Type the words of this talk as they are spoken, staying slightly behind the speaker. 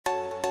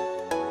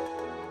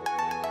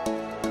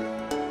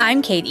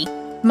I'm Katie,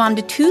 mom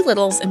to 2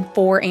 littles and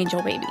 4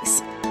 angel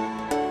babies.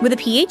 With a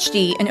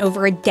PhD and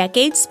over a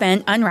decade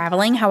spent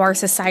unraveling how our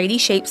society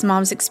shapes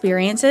moms'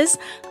 experiences,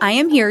 I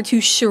am here to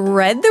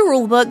shred the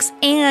rulebooks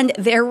and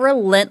their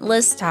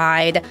relentless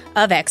tide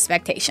of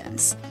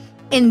expectations.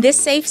 In this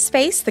safe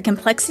space, the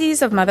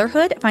complexities of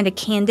motherhood find a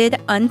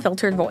candid,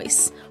 unfiltered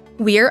voice.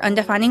 We're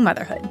undefining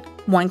motherhood,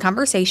 one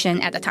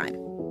conversation at a time.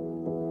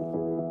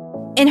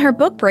 In her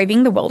book,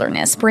 Braving the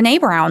Wilderness, Brené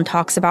Brown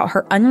talks about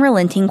her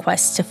unrelenting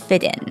quest to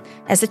fit in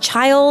as a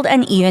child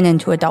and even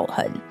into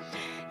adulthood.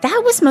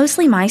 That was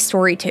mostly my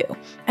story too.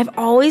 I've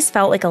always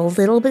felt like a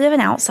little bit of an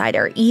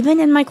outsider, even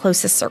in my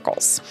closest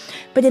circles.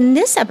 But in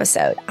this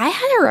episode, I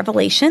had a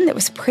revelation that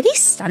was pretty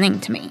stunning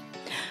to me.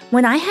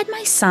 When I had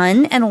my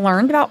son and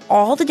learned about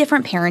all the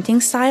different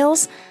parenting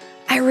styles,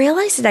 I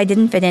realized that I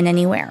didn't fit in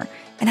anywhere.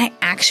 And I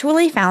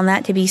actually found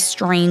that to be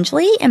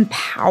strangely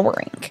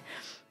empowering.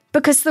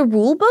 Because the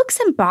rule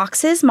books and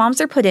boxes moms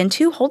are put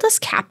into hold us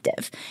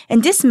captive,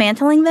 and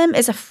dismantling them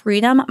is a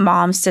freedom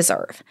moms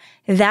deserve.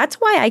 That's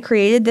why I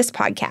created this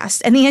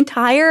podcast and the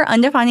entire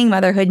Undefining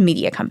Motherhood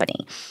media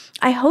company.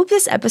 I hope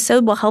this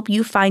episode will help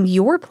you find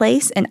your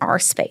place in our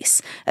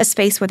space, a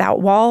space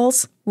without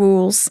walls,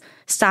 rules,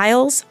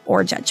 styles,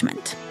 or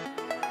judgment.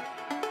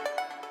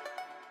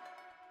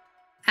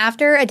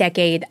 After a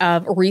decade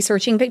of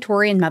researching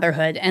Victorian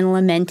motherhood and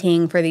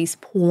lamenting for these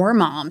poor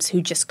moms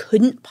who just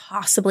couldn't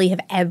possibly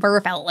have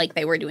ever felt like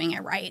they were doing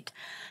it right,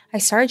 I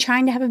started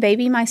trying to have a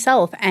baby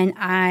myself, and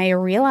I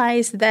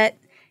realized that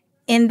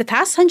in the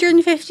past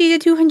 150 to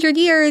 200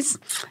 years,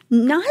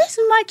 not as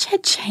much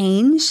had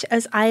changed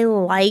as I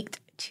liked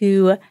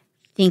to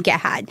think it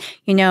had.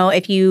 You know,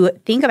 if you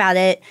think about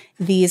it,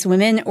 these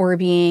women were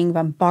being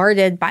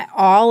bombarded by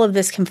all of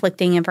this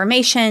conflicting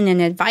information and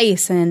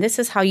advice, and this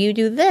is how you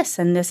do this,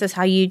 and this is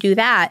how you do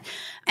that.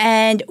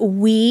 And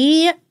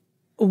we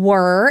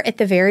were, at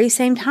the very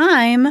same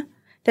time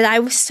that I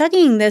was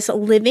studying this,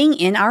 living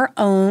in our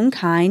own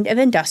kind of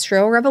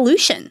industrial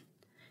revolution,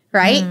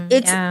 right?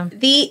 It's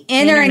the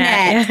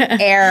internet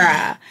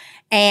era.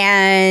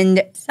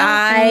 And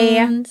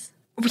I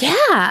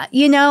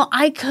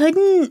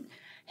couldn't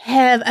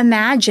have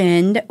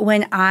imagined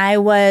when I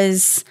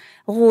was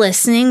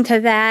listening to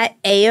that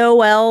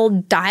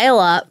AOL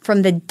dial-up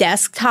from the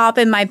desktop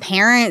in my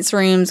parents'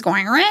 rooms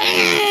going,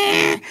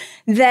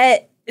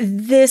 that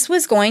this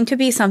was going to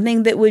be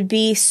something that would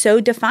be so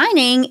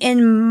defining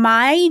in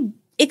my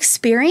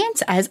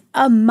experience as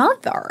a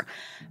mother.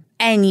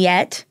 And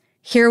yet,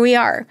 here we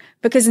are,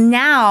 because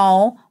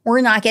now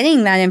we're not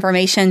getting that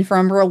information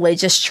from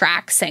religious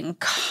tracts and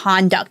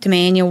conduct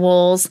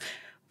manuals.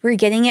 We're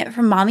getting it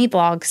from mommy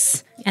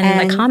blogs.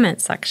 And the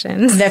comment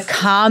sections. The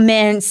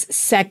comments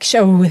section.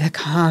 Oh, the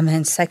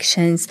comment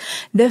sections.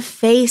 The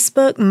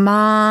Facebook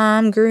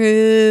mom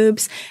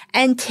groups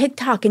and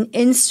TikTok and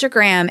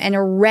Instagram and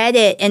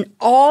Reddit and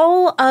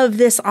all of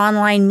this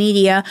online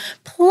media.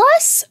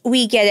 Plus,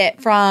 we get it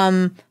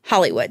from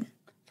Hollywood,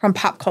 from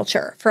pop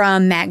culture,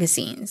 from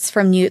magazines,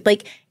 from news.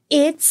 Like,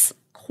 it's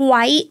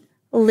quite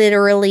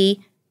literally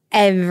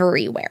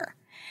everywhere.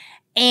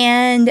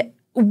 And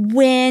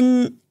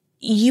when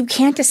you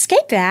can't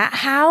escape that,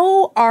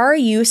 how are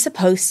you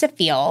supposed to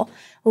feel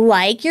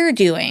like you're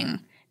doing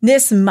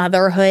this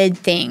motherhood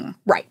thing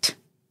right?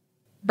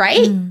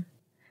 Right?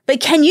 But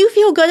can you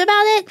feel good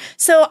about it?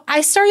 So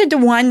I started to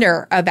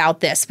wonder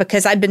about this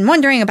because I've been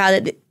wondering about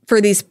it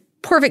for these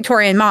poor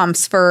Victorian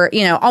moms for,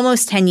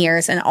 almost 10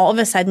 years. And all of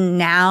a sudden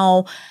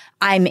now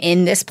I'm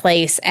in this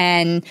place,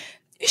 and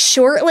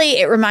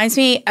shortly, it reminds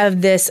me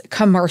of this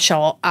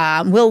commercial.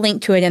 We'll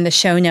link to it in the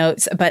show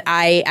notes, but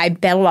I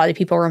bet a lot of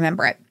people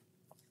remember it.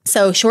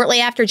 So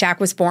shortly after Jack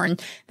was born,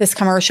 this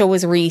commercial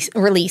was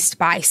released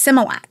by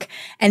Similac,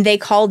 and they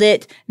called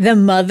it the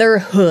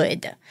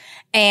Motherhood.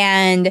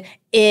 And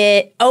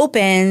it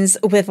opens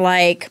with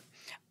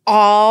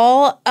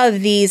all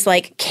of these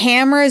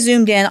camera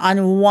zoomed in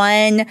on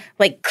one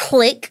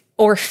clique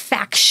or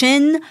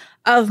faction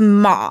of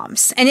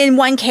moms. And in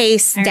one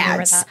case,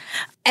 dads.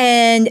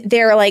 And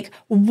they're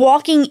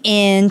walking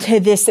into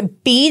this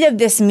beat of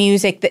this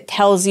music that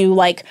tells you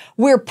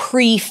we're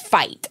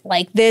pre-fight.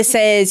 This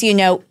is,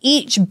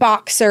 each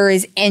boxer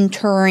is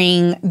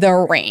entering the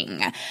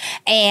ring.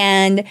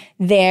 And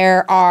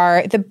there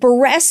are the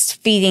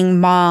breastfeeding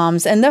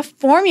moms and the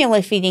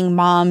formula feeding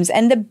moms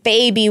and the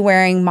baby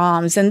wearing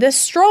moms and the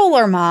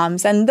stroller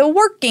moms and the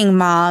working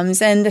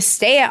moms and the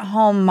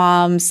stay-at-home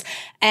moms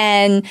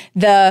and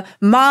the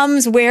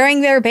moms wearing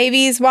their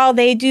babies while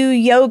they do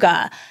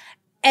yoga.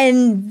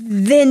 And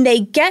then they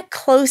get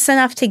close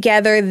enough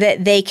together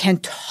that they can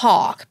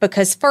talk,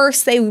 because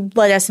first they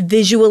let us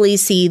visually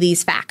see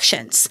these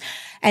factions.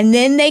 And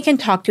then they can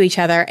talk to each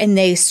other, and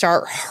they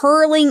start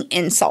hurling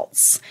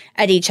insults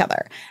at each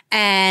other,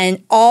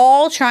 and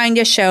all trying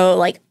to show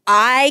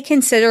I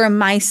consider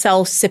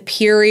myself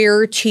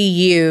superior to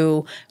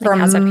you for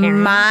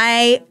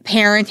my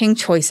parenting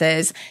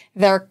choices.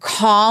 They're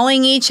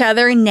calling each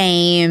other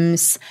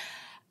names.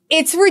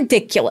 It's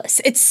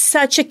ridiculous. It's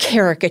such a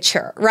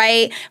caricature,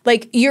 right?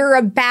 Like you're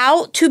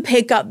about to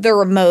pick up the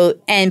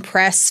remote and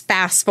press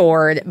fast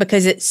forward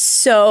because it's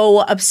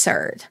so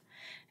absurd.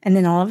 And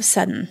then all of a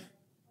sudden,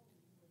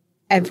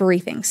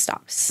 everything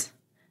stops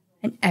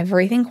and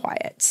everything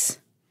quiets.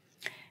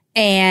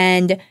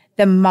 And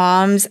the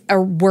moms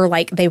were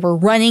like, they were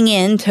running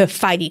in to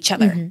fight each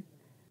other. Mm-hmm.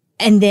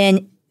 And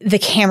then the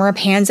camera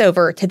pans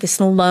over to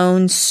this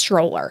lone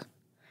stroller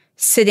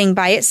sitting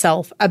by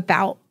itself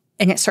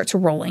and it starts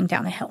rolling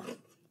down a hill.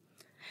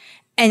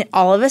 And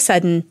all of a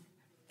sudden,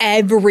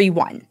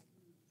 everyone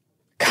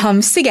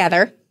comes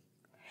together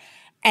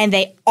and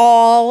they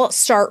all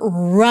start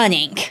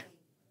running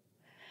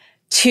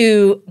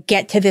to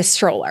get to this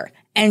stroller.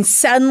 And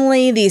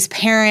suddenly these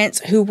parents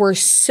who were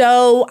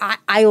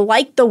I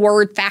like the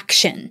word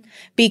faction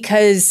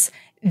because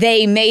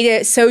they made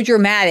it so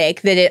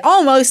dramatic that it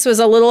almost was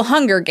a little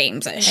Hunger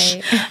Games-ish.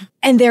 Right.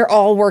 And they're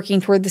all working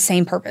toward the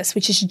same purpose,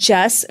 which is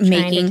just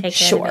making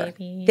sure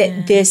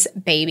that this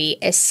baby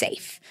is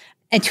safe.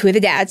 And two of the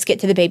dads get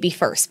to the baby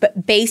first.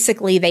 But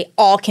basically, they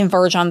all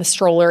converge on the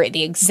stroller at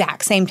the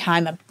exact same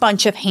time. A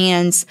bunch of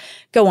hands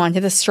go onto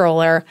the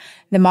stroller.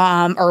 The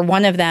mom, or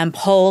one of them,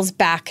 pulls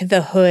back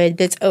the hood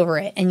that's over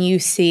it. And you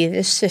see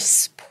this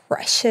just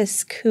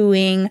precious,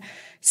 cooing,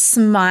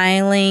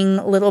 smiling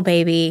little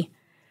baby.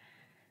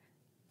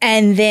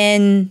 And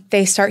then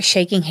they start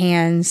shaking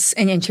hands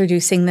and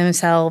introducing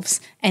themselves.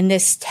 And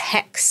this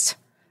text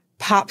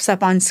pops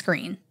up on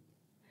screen.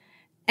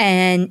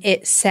 And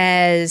it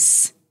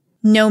says,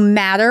 "No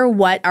matter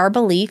what our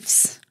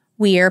beliefs,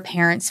 we are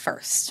parents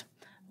first.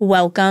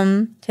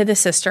 Welcome to the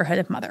sisterhood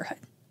of motherhood."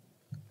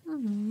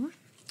 Aww.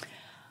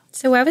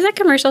 So why was that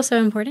commercial so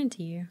important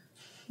to you?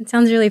 It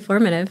sounds really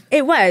formative.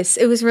 It was.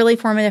 It was really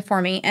formative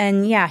for me.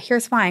 And yeah,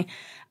 here's why.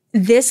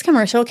 This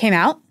commercial came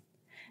out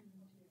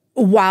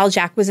while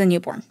Jack was a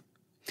newborn.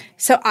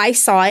 So I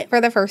saw it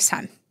for the first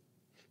time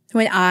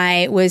when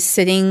I was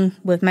sitting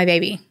with my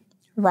baby,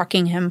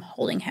 rocking him,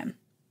 holding him.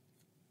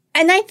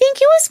 And I think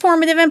it was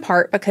formative in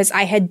part because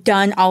I had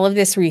done all of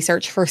this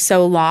research for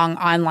so long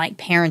on like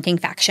parenting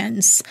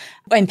factions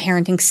and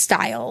parenting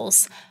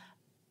styles,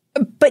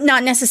 but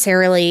not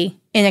necessarily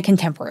in a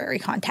contemporary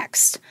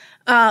context.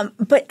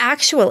 But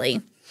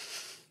actually,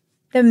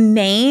 the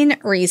main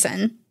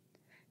reason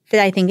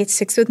that I think it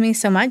sticks with me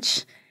so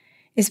much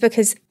is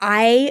because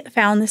I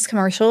found this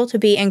commercial to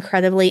be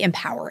incredibly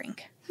empowering.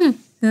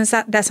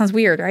 That sounds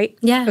weird, right?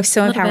 Yeah. It was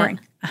so empowering.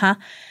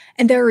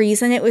 And the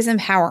reason it was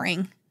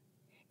empowering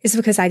is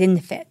because I didn't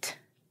fit.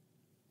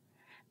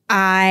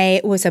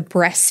 I was a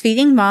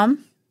breastfeeding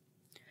mom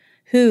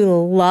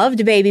who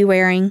loved baby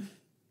wearing,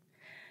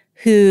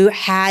 who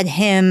had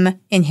him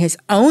in his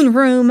own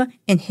room,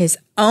 in his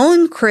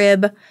own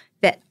crib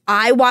that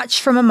I watched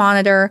from a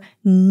monitor,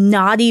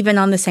 not even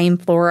on the same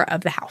floor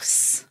of the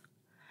house.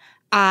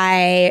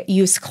 I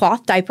used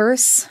cloth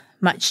diapers,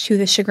 much to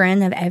the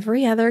chagrin of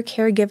every other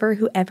caregiver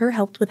who ever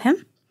helped with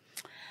him.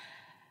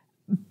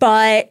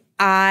 But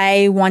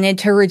I wanted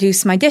to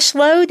reduce my dish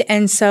load,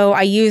 and so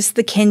I used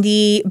the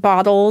Kindy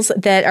bottles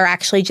that are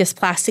actually just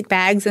plastic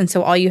bags, and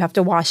so all you have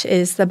to wash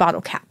is the bottle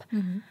cap.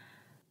 Mm-hmm.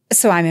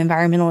 So I'm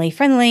environmentally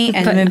friendly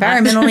and I'm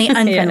environmentally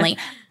unfriendly. Yeah.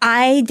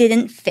 I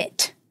didn't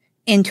fit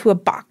into a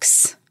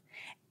box,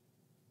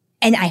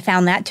 and I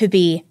found that to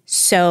be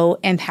so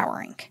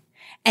empowering.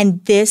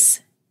 And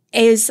this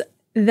is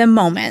the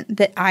moment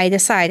that I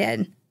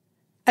decided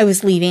I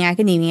was leaving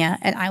academia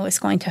and I was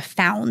going to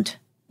found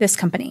this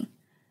company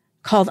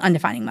called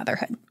Undefining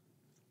Motherhood.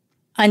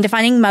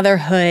 Undefining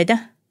Motherhood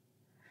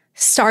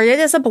started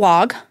as a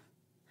blog,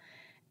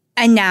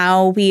 and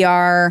now we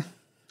are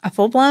a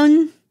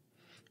full-blown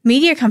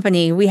media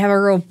company. We have a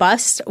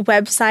robust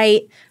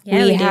website.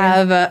 Yeah, we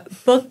have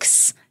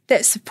books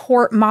that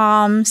support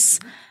moms.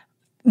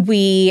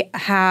 We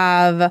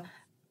have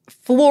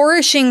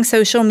flourishing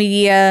social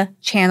media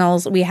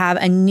channels. We have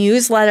a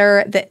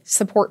newsletter that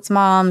supports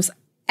moms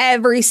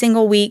every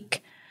single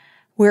week.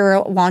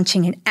 We're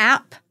launching an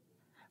app.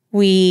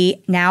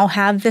 We now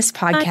have this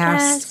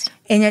podcast.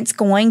 And it's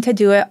going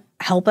to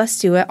help us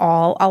do it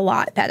all a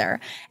lot better.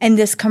 And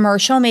this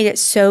commercial made it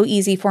so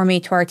easy for me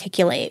to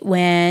articulate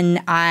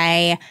when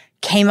I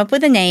came up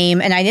with a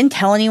name, and I didn't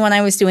tell anyone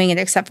I was doing it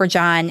except for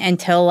John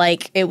until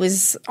like it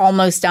was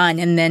almost done.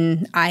 And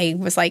then I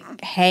was like,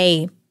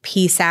 hey,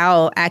 peace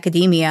out,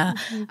 academia,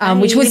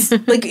 which was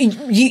like, yes,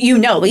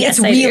 it's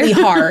really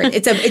hard.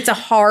 It's a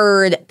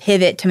hard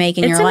pivot to make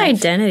in your life.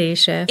 It's an identity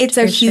shift. It's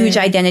a huge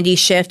identity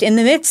shift in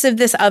the midst of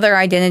this other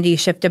identity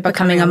shift of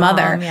becoming a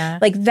mother. Mom, yeah.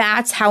 Like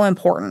that's how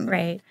important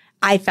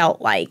I felt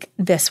like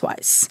this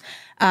was.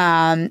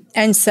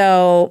 And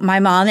so my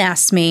mom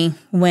asked me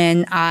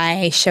when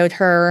I showed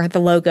her the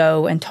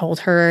logo and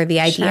told her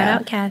the idea. Shout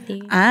out,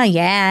 Kathy.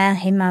 Yeah.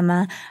 Hey,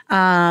 mama.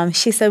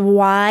 She said,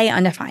 why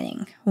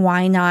undefining?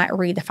 Why not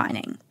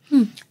redefining?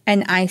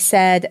 And I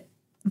said,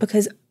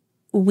 because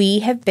we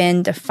have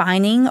been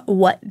defining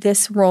what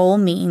this role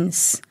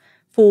means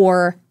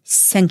for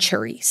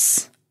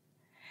centuries.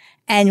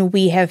 And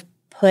we have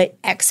put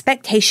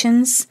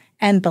expectations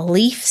and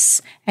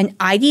beliefs and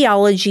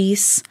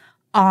ideologies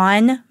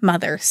on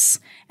mothers.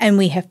 And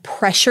we have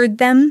pressured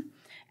them,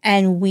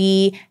 and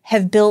we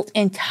have built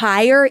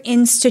entire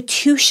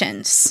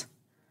institutions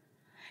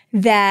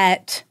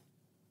that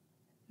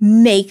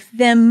make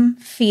them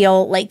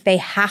feel like they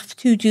have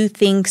to do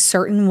things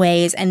certain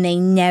ways, and they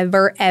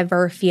never,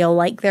 ever feel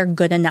like they're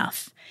good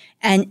enough.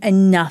 And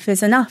enough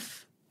is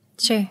enough.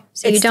 Sure.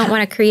 So you don't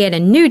want to create a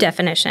new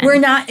definition. We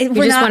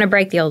just want to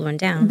break the old one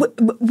down.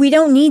 We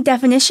don't need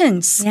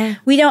definitions. Yeah.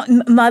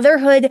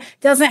 Motherhood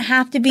doesn't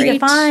have to be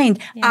defined.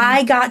 Yeah.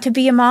 I got to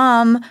be a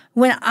mom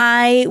when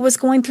I was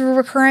going through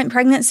recurrent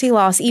pregnancy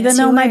loss, even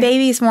though my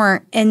babies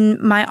weren't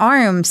in my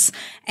arms.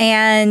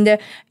 And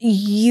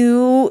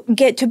you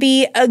get to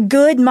be a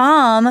good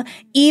mom,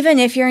 even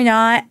if you're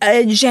not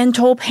a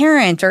gentle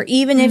parent, or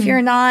even if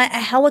you're not a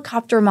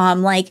helicopter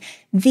mom. Like,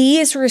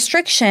 these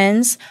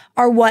restrictions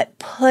are what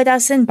put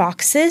us in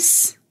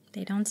boxes.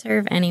 They don't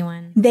serve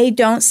anyone. They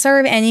don't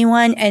serve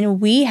anyone. And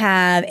we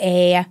have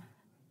a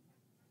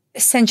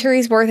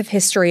centuries worth of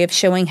history of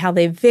showing how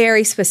they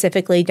very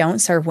specifically don't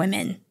serve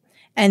women,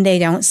 and they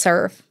don't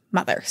serve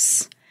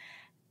mothers.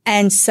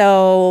 And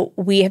so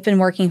we have been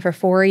working for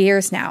 4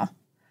 years now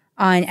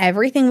on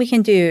everything we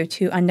can do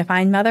to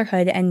undefine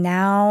motherhood. And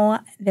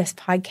now this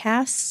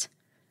podcast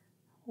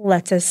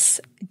lets us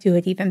do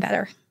it even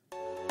better.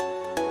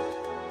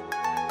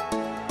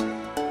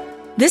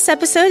 This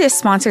episode is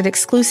sponsored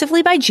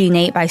exclusively by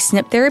Genate by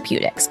Snip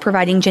Therapeutics,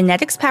 providing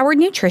genetics-powered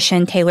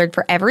nutrition tailored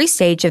for every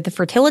stage of the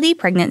fertility,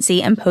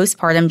 pregnancy, and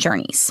postpartum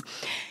journeys.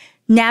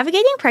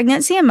 Navigating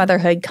pregnancy and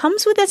motherhood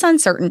comes with its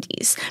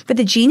uncertainties, but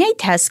the Genate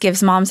test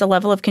gives moms a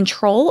level of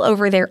control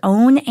over their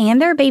own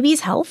and their baby's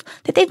health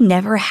that they've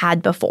never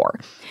had before.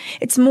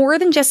 It's more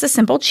than just a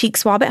simple cheek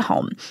swab at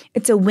home.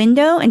 It's a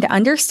window into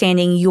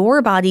understanding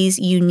your body's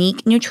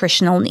unique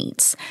nutritional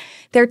needs.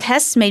 Their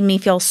tests made me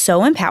feel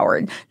so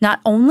empowered. Not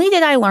only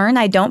did I learn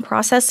I don't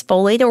process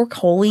folate or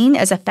choline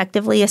as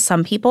effectively as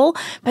some people,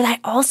 but I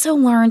also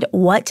learned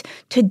what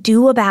to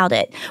do about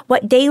it,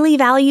 what daily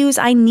values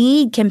I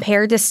need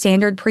compared to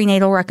standard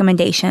prenatal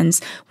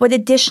recommendations, what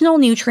additional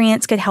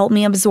nutrients could help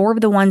me absorb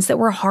the ones that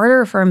were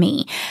harder for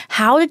me,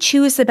 how to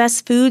choose the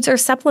best foods or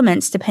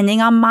supplements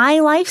depending on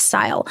my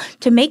lifestyle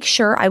to make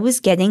sure I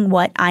was getting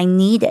what I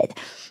needed.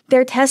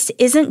 Their test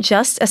isn't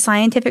just a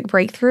scientific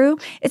breakthrough,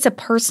 it's a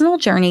personal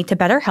journey to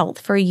better health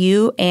for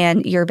you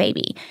and your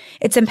baby.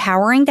 It's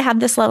empowering to have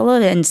this level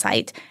of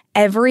insight.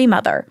 Every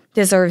mother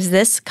deserves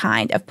this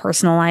kind of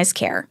personalized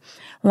care.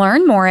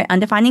 Learn more at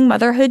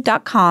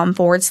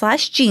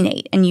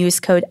undefiningmotherhood.com/Genate and use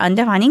code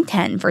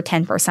undefining10 for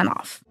 10%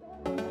 off.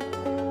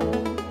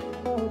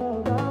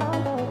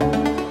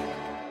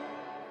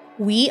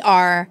 We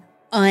are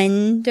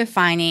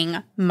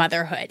undefining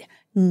motherhood,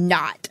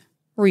 not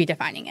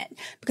redefining it,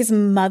 because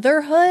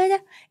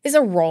motherhood is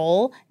a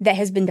role that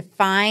has been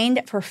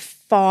defined for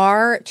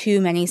far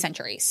too many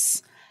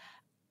centuries,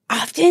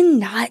 often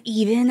not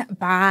even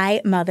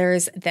by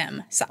mothers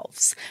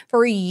themselves.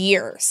 For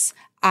years,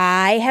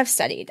 I have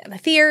studied the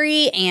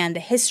theory and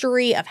the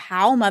history of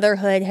how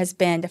motherhood has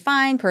been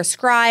defined,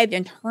 prescribed,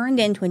 and turned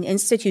into an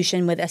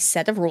institution with a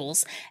set of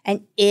rules.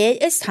 And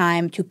it is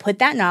time to put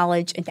that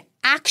knowledge into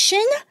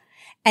action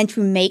and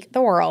to make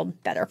the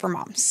world better for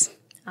moms.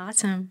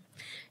 Awesome.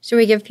 Should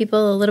we give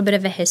people a little bit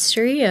of a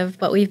history of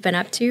what we've been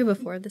up to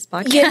before this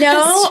podcast? You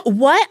know,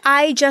 what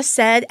I just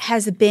said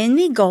has been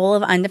the goal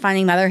of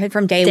Undefining Motherhood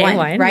from day one,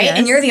 right? Yes,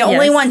 and you're the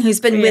only one who's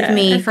been with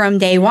me from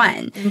day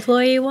one.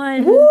 Employee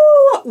one. Woo!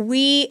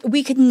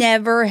 We could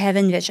never have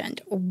envisioned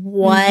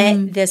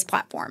what this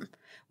platform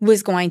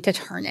was going to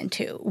turn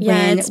into.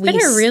 Yeah, it's been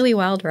a really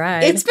wild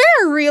ride. It's been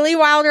a really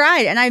wild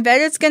ride, and I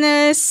bet it's going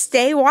to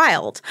stay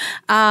wild.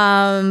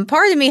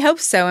 Part of me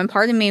hopes so, and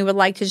part of me would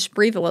like to just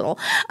breathe a little.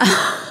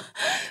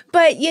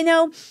 But, you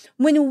know,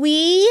 when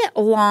we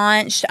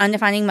launched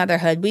Undefining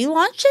Motherhood, we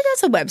launched it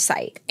as a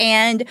website,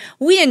 and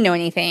we didn't know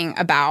anything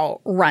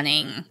about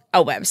running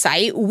a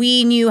website.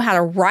 We knew how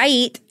to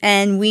write,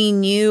 and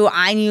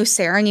I knew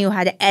Sarah knew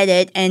how to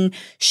edit, and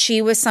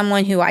she was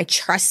someone who I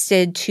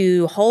trusted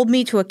to hold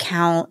me to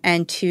account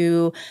and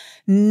to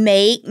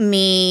make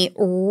me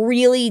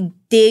really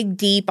dig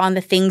deep on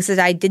the things that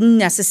I didn't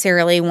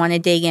necessarily want to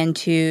dig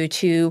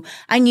into.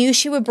 I knew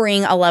she would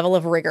bring a level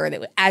of rigor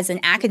that as an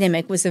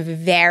academic was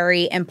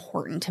very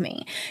important to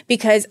me,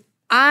 because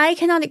I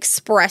cannot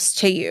express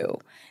to you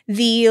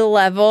the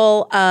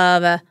level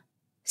of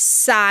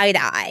side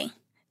eye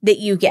that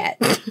you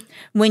get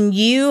when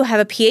you have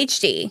a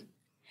PhD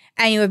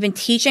and you have been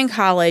teaching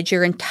college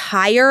your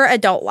entire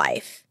adult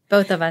life.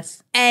 Both of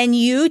us. And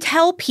you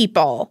tell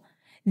people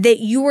that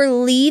you are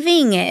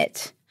leaving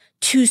it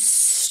to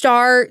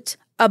start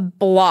a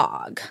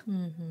blog.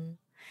 Mm-hmm.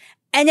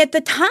 And at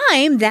the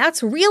time,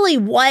 that's really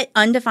what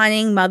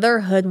Undefining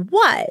Motherhood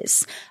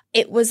was.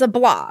 It was a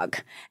blog.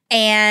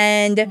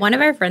 And one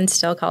of our friends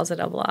still calls it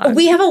a blog.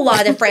 We have a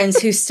lot of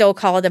friends who still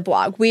call it a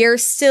blog. We are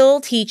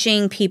still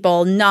teaching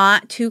people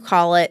not to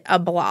call it a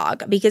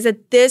blog, because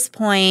at this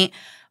point,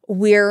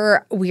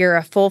 we're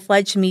a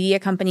full-fledged media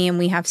company, and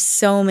we have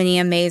so many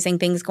amazing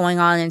things going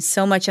on and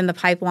so much in the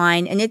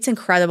pipeline, and it's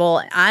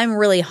incredible. I'm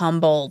really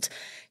humbled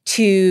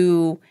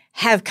to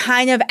have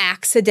kind of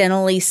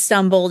accidentally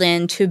stumbled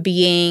into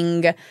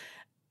being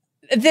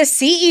the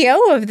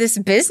CEO of this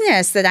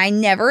business that I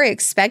never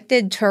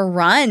expected to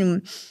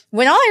run,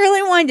 when all I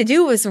really wanted to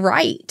do was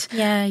write.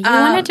 Yeah, you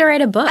wanted to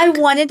write a book. I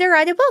wanted to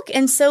write a book.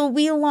 And so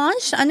we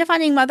launched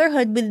Undefining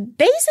Motherhood with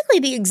basically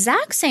the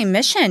exact same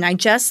mission I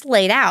just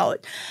laid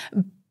out,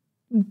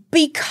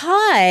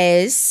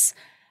 because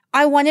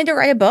I wanted to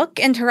write a book.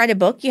 And to write a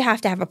book, you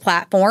have to have a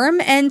platform.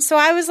 And so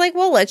I was like,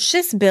 well, let's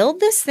just build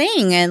this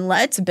thing and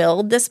let's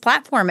build this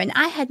platform. And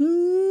I had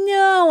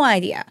no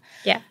idea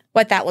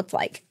what that looked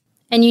like.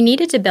 And you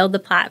needed to build the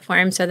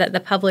platform so that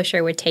the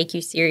publisher would take you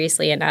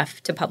seriously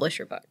enough to publish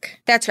your book.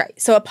 That's right.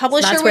 So a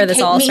publisher that's where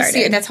this all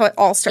started. That's how it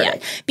all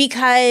started. Yeah.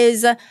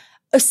 Because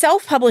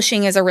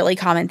self-publishing is a really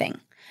common thing.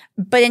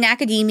 But in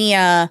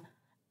academia,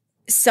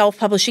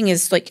 self-publishing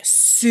is like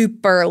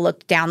super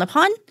looked down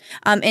upon.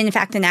 In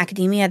fact, in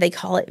academia, they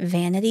call it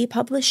vanity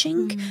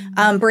publishing.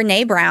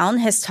 Brene Brown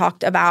has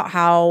talked about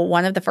how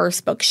one of the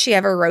first books she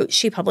ever wrote,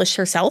 she published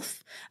herself.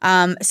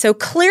 So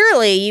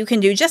clearly you can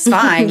do just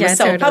fine with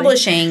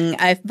self-publishing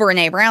if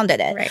Brene Brown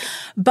did it. Right.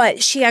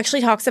 But she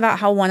actually talks about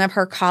how one of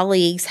her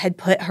colleagues had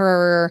put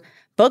her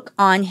book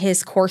on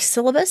his course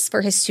syllabus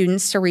for his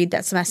students to read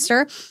that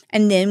semester.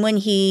 And then when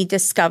he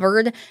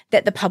discovered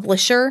that the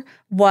publisher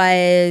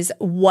was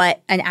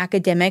what an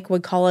academic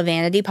would call a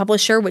vanity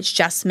publisher, which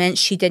just meant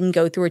she didn't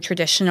go through a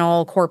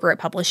traditional corporate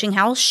publishing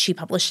house. She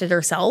published it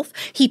herself.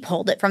 He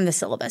pulled it from the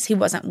syllabus. He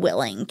wasn't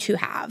willing to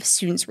have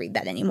students read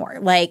that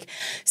anymore.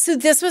 So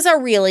this was a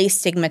really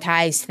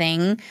stigmatized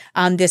thing.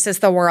 This is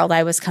the world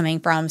I was coming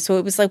from. So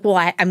it was like, well,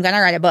 I'm going to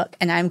write a book,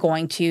 and I'm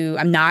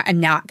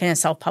not going to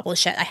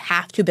self-publish it. I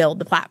have to build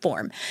the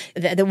platform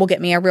that will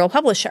get me a real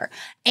publisher.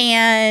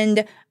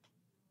 And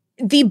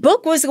the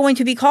book was going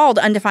to be called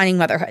Undefining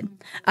Motherhood.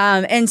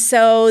 And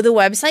so the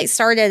website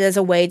started as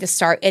a way to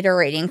start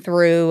iterating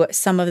through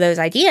some of those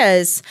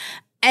ideas.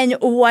 And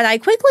what I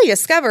quickly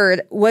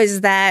discovered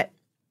was that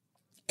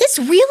it's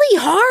really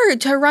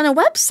hard to run a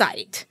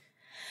website.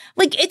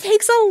 It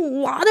takes a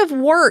lot of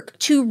work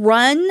to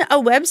run a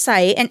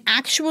website and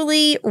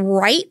actually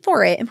write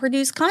for it and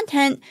produce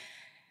content,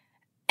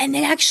 and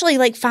then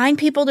actually find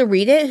people to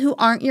read it who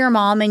aren't your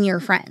mom and your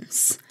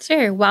friends.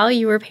 Sure. While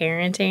you were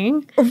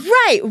parenting.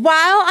 Right.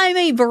 While I'm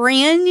a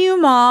brand new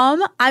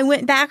mom, I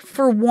went back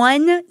for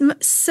one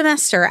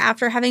semester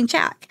after having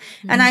Jack.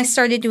 And I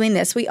started doing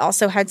this. We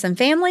also had some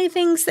family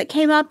things that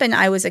came up, and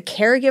I was a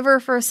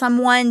caregiver for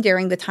someone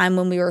during the time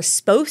when we were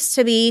supposed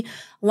to be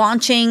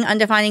launching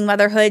Undefining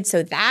Motherhood.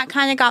 So that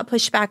kind of got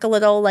pushed back a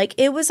little.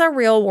 It was a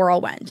real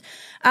whirlwind.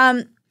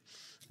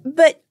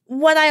 But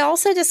what I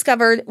also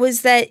discovered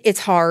was that it's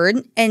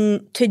hard,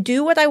 and to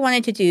do what I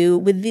wanted to do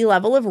with the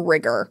level of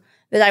rigor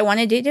that I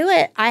wanted to do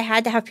it, I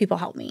had to have people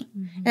help me.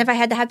 And if I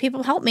had to have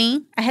people help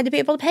me, I had to be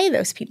able to pay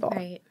those people.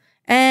 Right.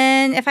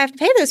 And if I have to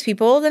pay those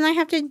people, then I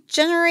have to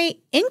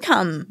generate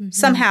income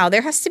somehow.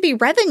 There has to be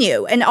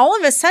revenue. And all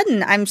of a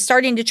sudden, I'm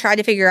starting to try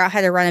to figure out how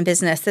to run a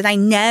business that I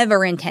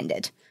never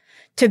intended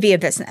to be a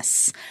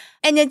business.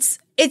 And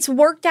it's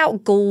worked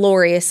out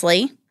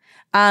gloriously.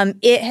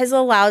 It has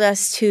allowed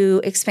us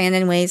to expand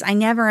in ways I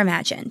never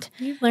imagined.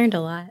 You've learned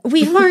a lot.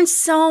 We've learned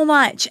so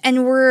much,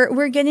 and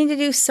we're getting to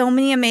do so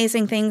many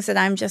amazing things that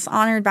I'm just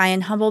honored by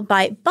and humbled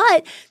by.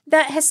 But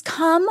that has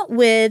come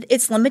with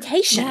its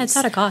limitations. Yeah, it's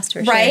at a cost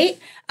for sure. Right?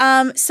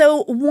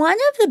 So one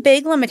of the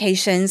big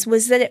limitations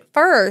was that at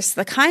first,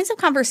 the kinds of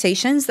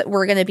conversations that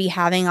we're going to be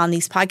having on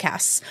these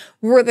podcasts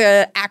were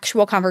the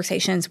actual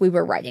conversations we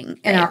were writing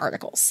in our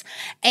articles.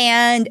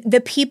 And the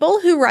people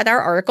who read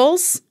our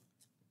articles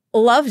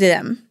loved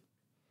them.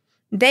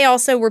 They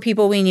also were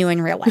people we knew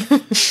in real life.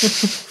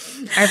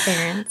 Our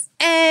parents.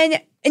 And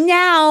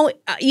now,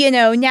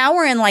 now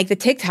we're in the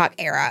TikTok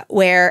era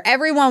where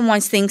everyone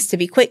wants things to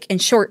be quick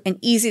and short and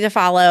easy to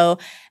follow.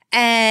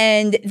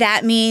 And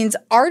that means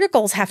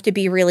articles have to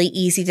be really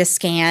easy to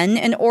scan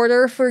in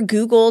order for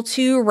Google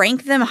to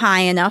rank them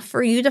high enough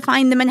for you to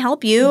find them and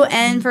help you,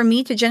 and for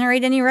me to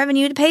generate any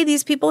revenue to pay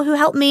these people who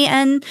help me.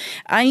 And,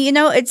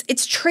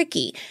 it's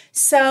tricky.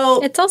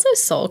 So it's also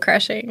soul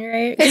crushing,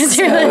 right? It's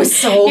so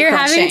soul You're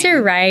crushing. having to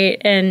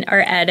write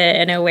or edit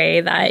in a way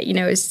that,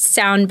 is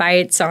sound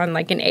bites on an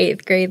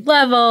 8th grade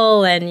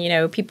level.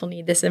 And, people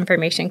need this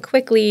information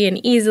quickly and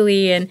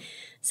easily. And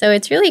so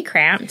it's really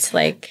cramped,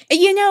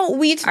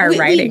 our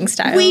writing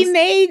styles. We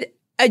made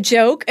a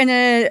joke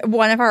in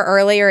one of our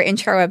earlier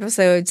intro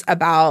episodes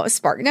about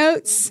Spark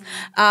Notes.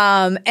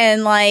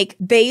 And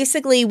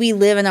basically we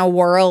live in a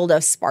world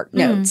of Spark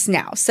Notes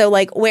now. So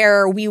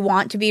where we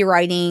want to be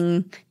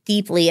writing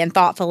deeply and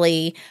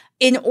thoughtfully,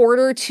 in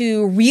order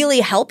to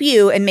really help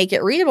you and make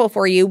it readable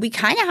for you, we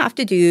kind of have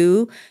to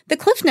do the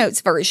Cliff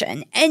Notes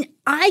version. And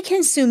I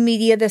consume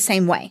media the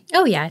same way.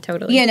 Oh, yeah,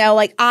 totally.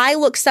 I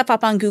look stuff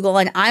up on Google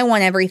and I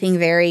want everything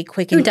very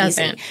quick and Who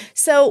doesn't? easy.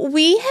 So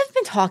we have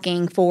been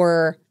talking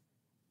for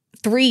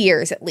 3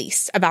 years at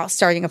least about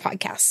starting a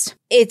podcast.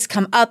 It's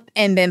come up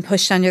and been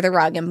pushed under the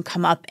rug and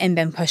come up and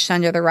been pushed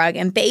under the rug.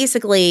 And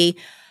basically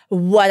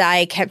what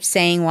I kept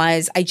saying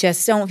was, I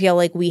just don't feel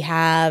like we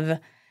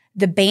have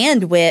the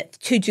bandwidth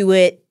to do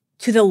it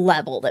to the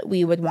level that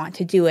we would want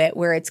to do it,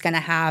 where it's going to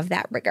have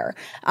that rigor.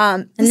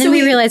 And then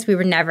we realized we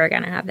were never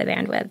going to have the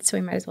bandwidth, so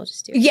we might as well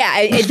just do it.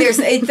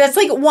 Yeah, that's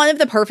like one of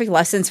the perfect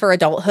lessons for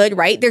adulthood,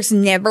 right? There's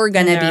never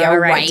going to be a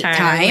right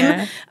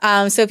time.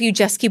 Yeah. So if you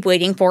just keep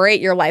waiting for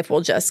it, your life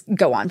will just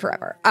go on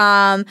forever.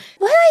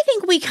 What I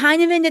think we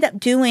kind of ended up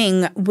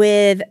doing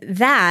with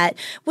that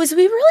was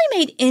we really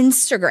made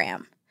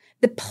Instagram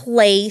the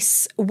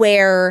place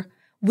where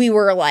we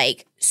were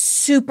like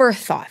super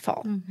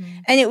thoughtful. Mm-hmm.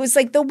 And it was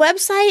like the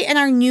website and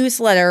our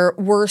newsletter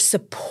were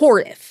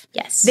supportive.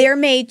 Yes. They're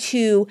made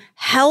to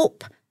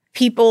help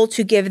people,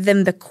 to give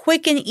them the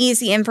quick and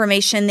easy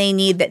information they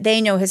need that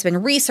they know has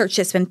been researched,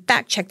 it's been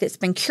fact-checked, it's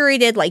been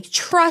curated. Like,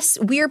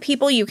 trust. We're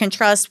people you can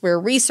trust. We're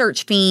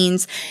research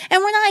fiends.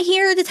 And we're not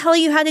here to tell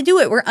you how to do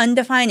it. We're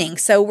undefining.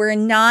 So we're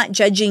not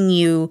judging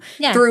you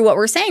through what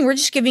we're saying. We're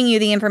just giving you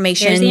the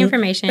information. Here's the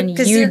information.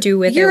 You do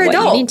with it what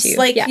you need to.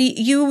 Like,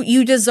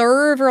 you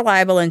deserve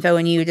reliable info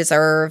and you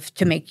deserve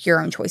to make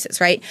your own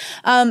choices, right?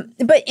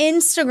 But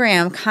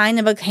Instagram kind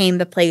of became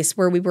the place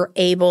where we were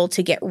able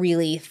to get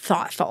really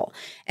thoughtful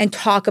and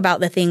talk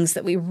about the things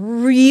that we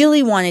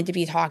really wanted to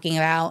be talking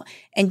about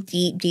in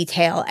deep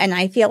detail. And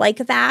I feel like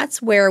that's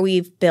where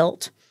we've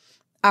built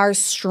our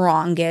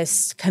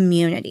strongest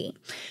community.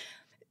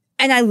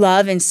 And I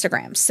love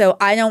Instagram, so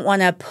I don't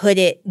want to put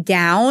it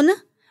down.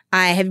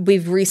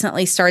 We've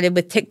recently started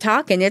with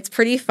TikTok, and it's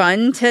pretty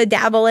fun to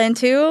dabble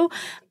into.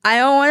 I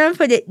don't want to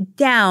put it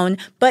down,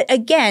 but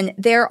again,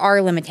 there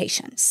are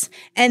limitations.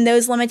 And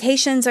those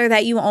limitations are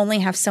that you only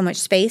have so much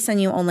space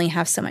and you only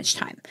have so much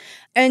time.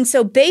 And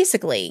so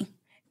basically,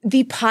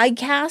 the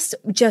podcast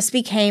just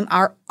became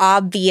our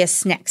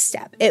obvious next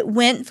step. It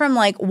went from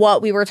like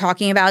what we were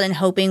talking about and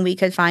hoping we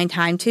could find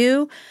time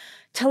to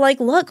like,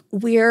 look,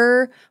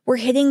 we're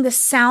hitting the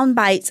sound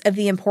bites of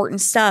the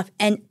important stuff,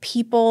 and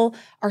people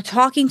are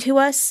talking to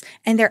us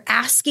and they're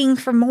asking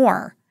for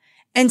more.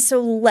 And so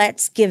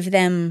let's give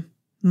them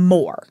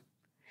more.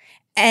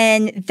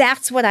 And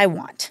that's what I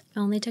want. It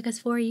only took us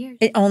 4 years.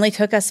 It only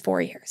took us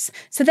 4 years.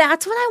 So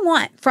that's what I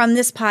want from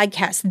this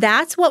podcast.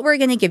 That's what we're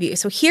going to give you.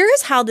 So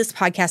here's how this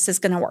podcast is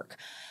going to work.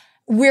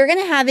 We're going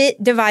to have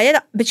it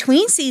divided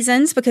between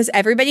seasons because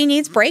everybody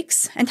needs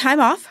breaks and time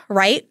off,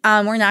 right?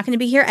 We're not going to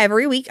be here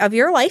every week of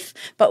your life,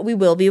 but we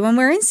will be when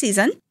we're in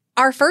season.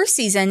 Our first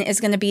season is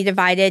going to be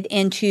divided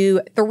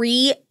into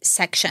 3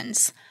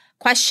 sections: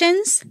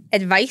 questions,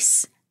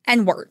 advice,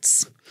 and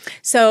words.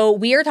 So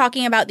we are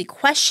talking about the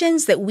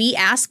questions that we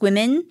ask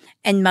women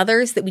and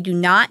mothers that we do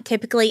not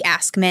typically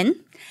ask men,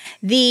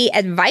 the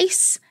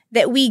advice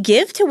that we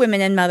give to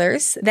women and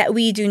mothers that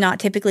we do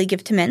not typically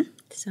give to men.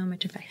 So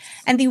much advice.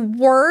 And the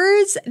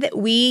words that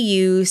we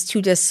use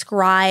to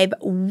describe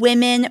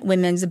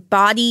women's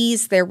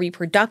bodies, their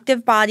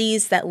reproductive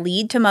bodies that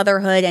lead to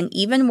motherhood, and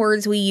even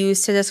words we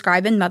use to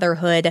describe in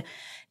motherhood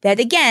that,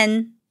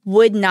 again,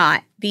 would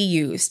not be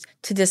used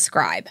to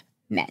describe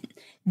men.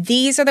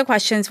 These are the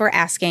questions we're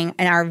asking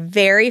in our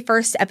very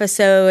first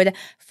episode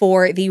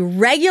for the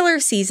regular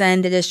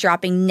season that is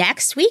dropping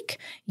next week.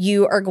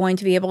 You are going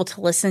to be able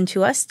to listen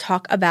to us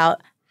talk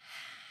about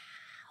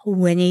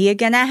when are you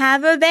going to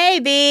have a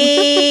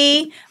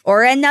baby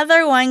or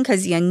another one,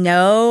 because you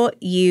know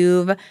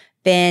you've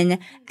been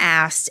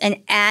asked.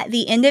 And at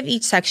the end of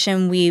each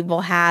section, we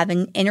will have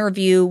an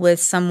interview with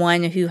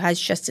someone who has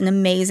just an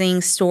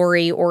amazing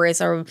story or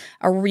is a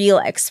real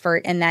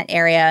expert in that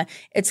area.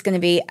 It's going to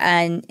be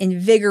an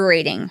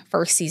invigorating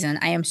first season.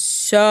 I am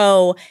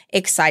so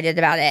excited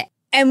about it.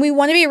 And we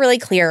want to be really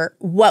clear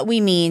what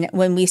we mean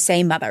when we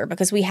say mother,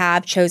 because we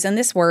have chosen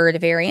this word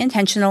very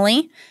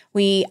intentionally.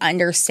 We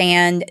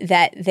understand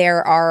that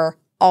there are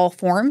all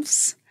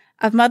forms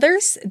of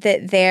mothers,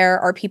 that there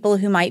are people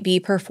who might be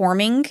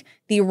performing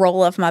the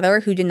role of mother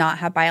who do not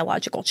have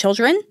biological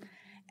children,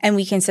 and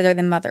we consider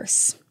them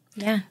mothers.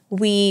 Yeah.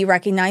 We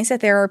recognize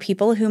that there are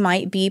people who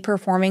might be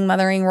performing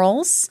mothering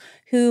roles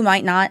who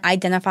might not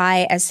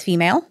identify as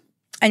female,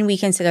 and we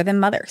consider them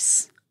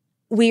mothers.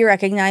 We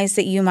recognize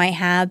that you might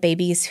have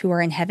babies who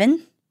are in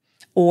heaven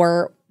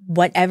or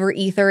whatever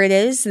ether it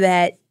is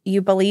that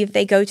you believe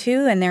they go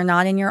to, and they're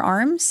not in your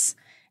arms,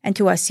 and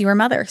to us, you are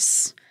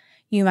mothers.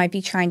 You might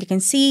be trying to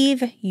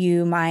conceive.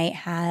 You might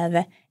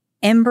have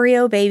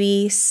embryo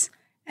babies.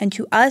 And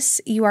to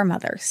us, you are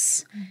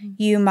mothers. Mm-hmm.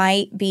 You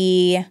might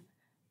be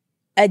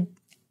an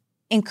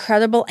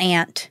incredible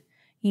aunt.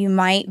 You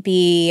might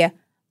be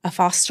a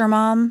foster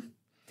mom.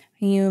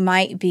 You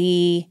might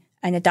be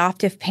an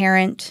adoptive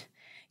parent.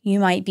 You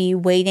might be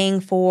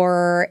waiting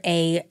for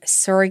a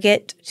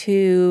surrogate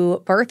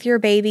to birth your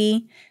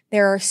baby.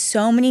 There are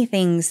so many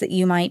things that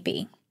you might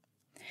be.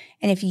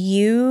 And if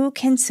you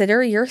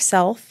consider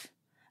yourself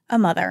a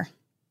mother,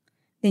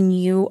 then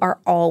you are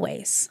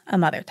always a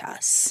mother to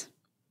us.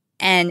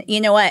 And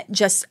you know what?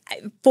 Just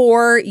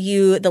for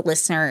you, the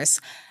listeners,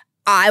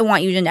 I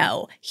want you to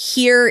know,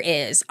 here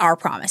is our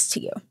promise to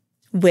you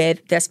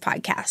with this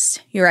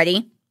podcast. You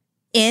ready?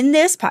 In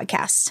this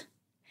podcast,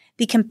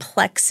 the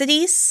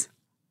complexities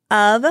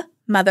of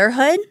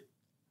motherhood,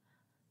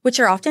 which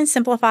are often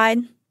simplified,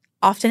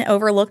 often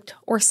overlooked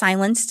or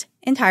silenced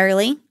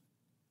entirely,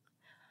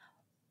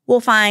 will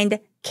find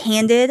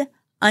candid,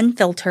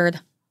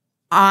 unfiltered,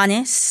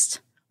 honest,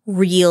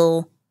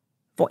 real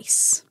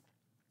voice.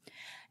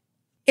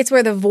 It's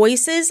where the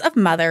voices of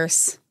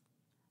mothers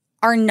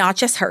are not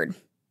just heard,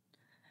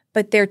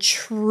 but they're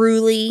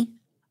truly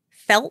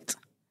felt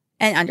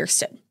and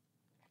understood.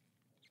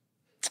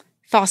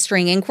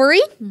 Fostering inquiry,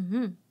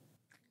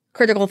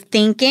 critical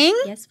thinking.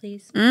 Yes,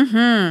 please.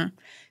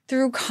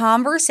 Through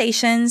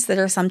conversations that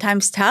are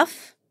sometimes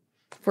tough.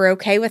 We're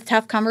okay with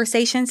tough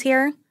conversations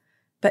here,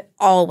 but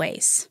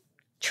always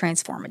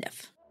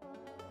transformative.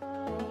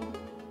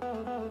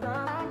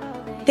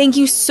 Thank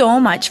you so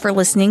much for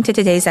listening to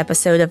today's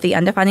episode of the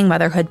Undefining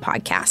Motherhood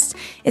podcast.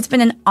 It's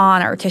been an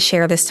honor to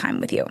share this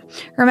time with you.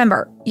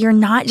 Remember, you're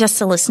not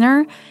just a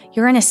listener,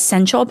 you're an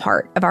essential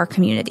part of our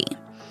community.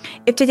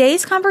 If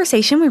today's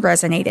conversation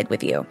resonated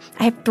with you,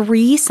 I have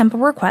 3 simple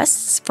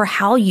requests for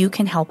how you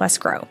can help us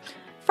grow.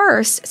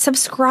 First,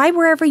 subscribe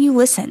wherever you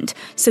listened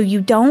so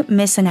you don't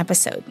miss an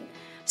episode.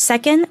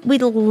 Second,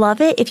 we'd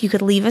love it if you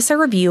could leave us a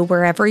review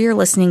wherever you're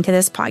listening to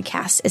this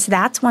podcast, as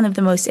that's one of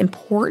the most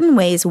important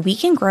ways we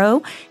can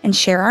grow and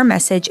share our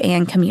message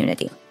and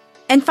community.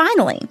 And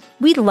finally,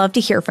 we'd love to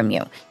hear from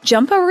you.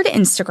 Jump over to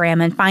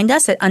Instagram and find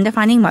us at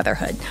Undefining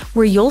Motherhood,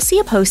 where you'll see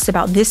a post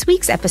about this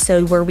week's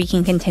episode where we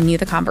can continue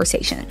the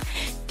conversation.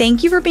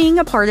 Thank you for being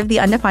a part of the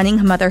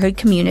Undefining Motherhood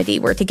community,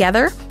 where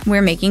together,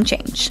 we're making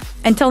change.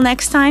 Until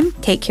next time,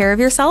 take care of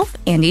yourself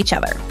and each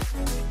other.